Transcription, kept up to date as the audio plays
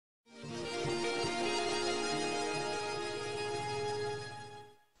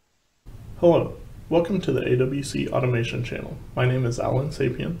Hello, welcome to the AWC Automation channel. My name is Alan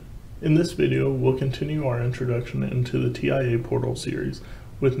Sapien. In this video, we'll continue our introduction into the TIA Portal series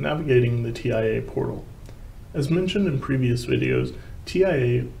with navigating the TIA Portal. As mentioned in previous videos,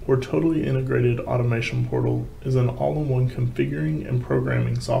 TIA, or Totally Integrated Automation Portal, is an all-in-one configuring and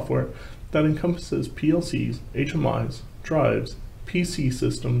programming software that encompasses PLCs, HMIs, drives, PC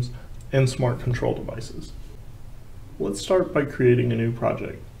systems, and smart control devices. Let's start by creating a new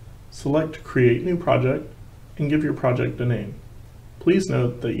project. Select Create New Project and give your project a name. Please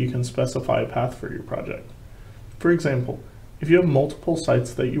note that you can specify a path for your project. For example, if you have multiple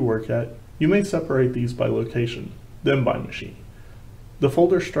sites that you work at, you may separate these by location, then by machine. The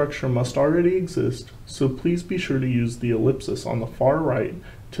folder structure must already exist, so please be sure to use the ellipsis on the far right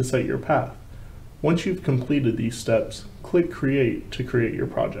to set your path. Once you've completed these steps, click Create to create your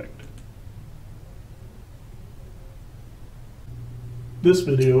project. This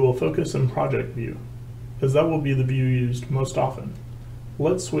video will focus on Project View, as that will be the view used most often.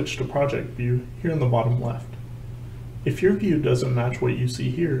 Let's switch to Project View here in the bottom left. If your view doesn't match what you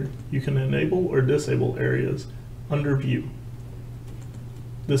see here, you can enable or disable areas under View.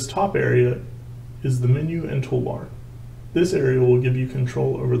 This top area is the menu and toolbar. This area will give you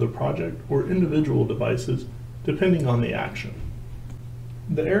control over the project or individual devices depending on the action.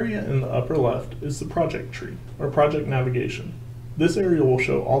 The area in the upper left is the project tree, or project navigation. This area will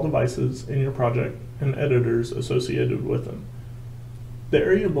show all devices in your project and editors associated with them. The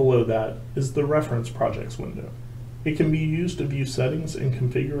area below that is the Reference Projects window. It can be used to view settings and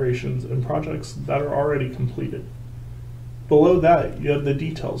configurations in projects that are already completed. Below that, you have the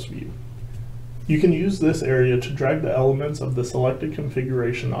Details view. You can use this area to drag the elements of the selected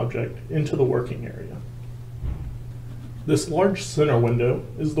configuration object into the working area. This large center window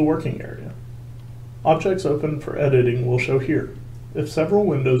is the working area. Objects open for editing will show here. If several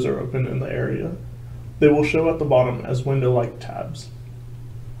windows are open in the area, they will show at the bottom as window-like tabs.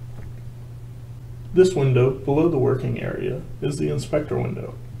 This window below the working area is the inspector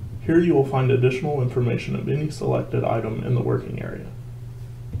window. Here you will find additional information of any selected item in the working area.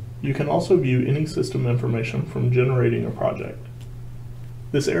 You can also view any system information from generating a project.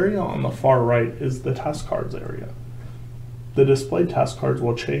 This area on the far right is the task cards area. The displayed task cards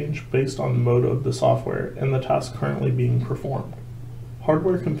will change based on the mode of the software and the task currently being performed.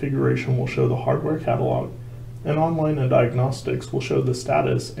 Hardware configuration will show the hardware catalog, and online and diagnostics will show the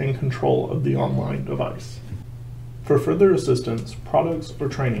status and control of the online device. For further assistance, products, or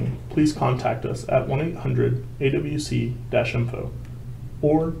training, please contact us at 1-800-AWC-INFO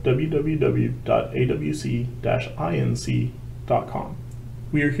or www.awc-inc.com.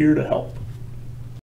 We are here to help.